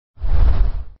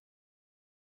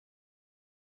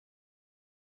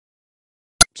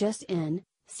Just in,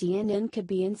 CNN could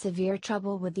be in severe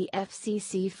trouble with the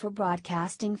FCC for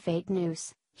broadcasting fake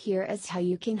news. Here is how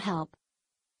you can help.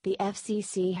 The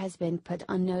FCC has been put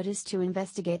on notice to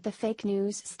investigate the fake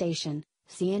news station,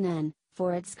 CNN,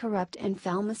 for its corrupt and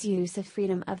foul misuse of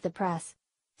freedom of the press.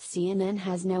 CNN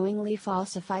has knowingly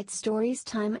falsified stories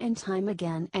time and time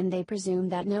again, and they presume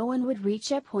that no one would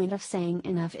reach a point of saying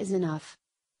enough is enough.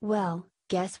 Well,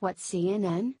 guess what,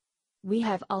 CNN? We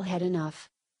have all had enough.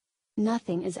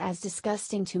 Nothing is as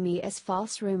disgusting to me as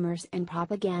false rumors and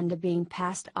propaganda being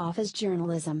passed off as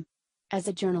journalism. As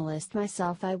a journalist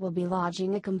myself, I will be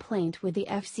lodging a complaint with the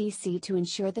FCC to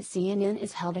ensure that CNN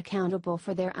is held accountable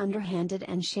for their underhanded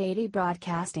and shady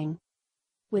broadcasting.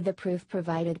 With the proof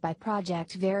provided by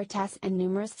Project Veritas and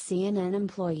numerous CNN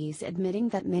employees admitting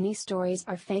that many stories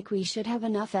are fake, we should have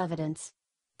enough evidence.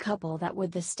 Couple that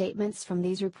with the statements from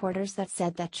these reporters that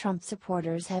said that Trump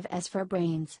supporters have S for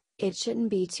brains, it shouldn't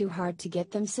be too hard to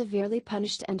get them severely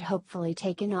punished and hopefully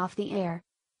taken off the air.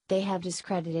 They have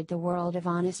discredited the world of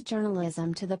honest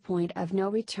journalism to the point of no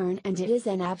return, and it is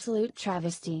an absolute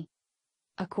travesty.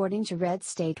 According to Red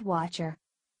State Watcher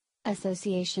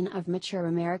Association of Mature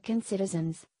American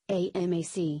Citizens,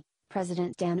 AMAC,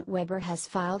 President Dan Weber has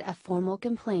filed a formal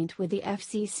complaint with the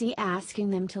FCC asking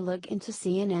them to look into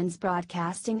CNN's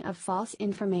broadcasting of false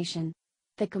information.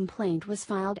 The complaint was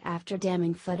filed after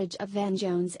damning footage of Van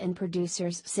Jones and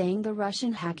producers saying the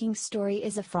Russian hacking story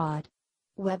is a fraud.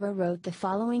 Weber wrote the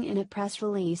following in a press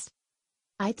release.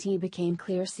 It became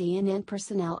clear CNN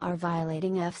personnel are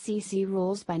violating FCC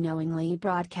rules by knowingly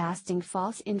broadcasting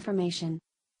false information.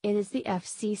 It is the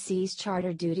FCC's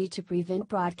charter duty to prevent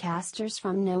broadcasters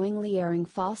from knowingly airing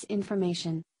false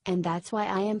information, and that's why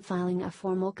I am filing a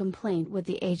formal complaint with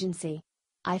the agency.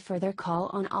 I further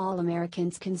call on all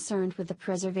Americans concerned with the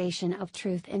preservation of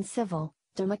truth and civil,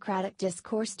 democratic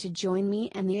discourse to join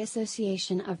me and the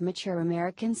Association of Mature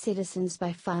American Citizens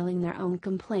by filing their own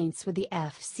complaints with the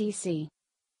FCC.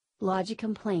 Lodge a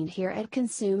complaint here at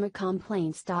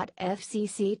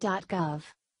consumercomplaints.fcc.gov.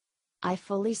 I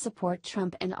fully support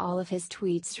Trump and all of his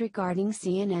tweets regarding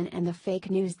CNN and the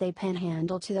fake news they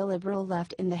panhandle to the liberal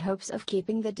left in the hopes of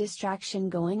keeping the distraction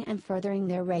going and furthering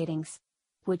their ratings.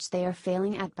 Which they are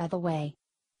failing at, by the way.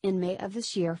 In May of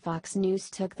this year, Fox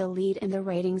News took the lead in the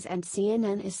ratings and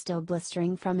CNN is still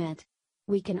blistering from it.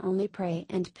 We can only pray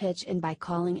and pitch in by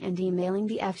calling and emailing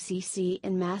the FCC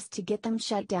en masse to get them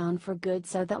shut down for good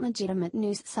so that legitimate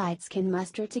news sites can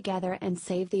muster together and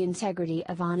save the integrity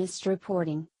of honest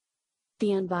reporting.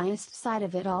 The unbiased side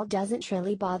of it all doesn't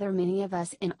really bother many of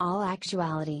us in all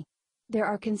actuality. There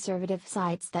are conservative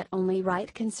sites that only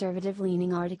write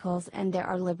conservative-leaning articles, and there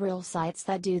are liberal sites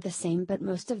that do the same, but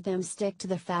most of them stick to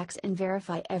the facts and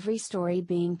verify every story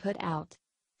being put out.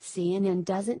 CNN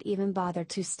doesn't even bother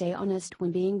to stay honest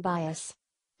when being biased.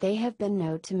 They have been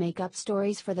known to make up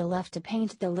stories for the left to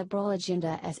paint the liberal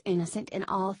agenda as innocent in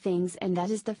all things, and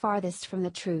that is the farthest from the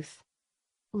truth.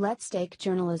 Let's take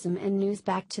journalism and news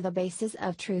back to the basis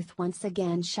of truth once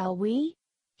again, shall we?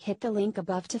 Hit the link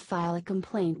above to file a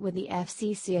complaint with the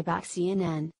FCC about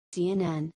CNN.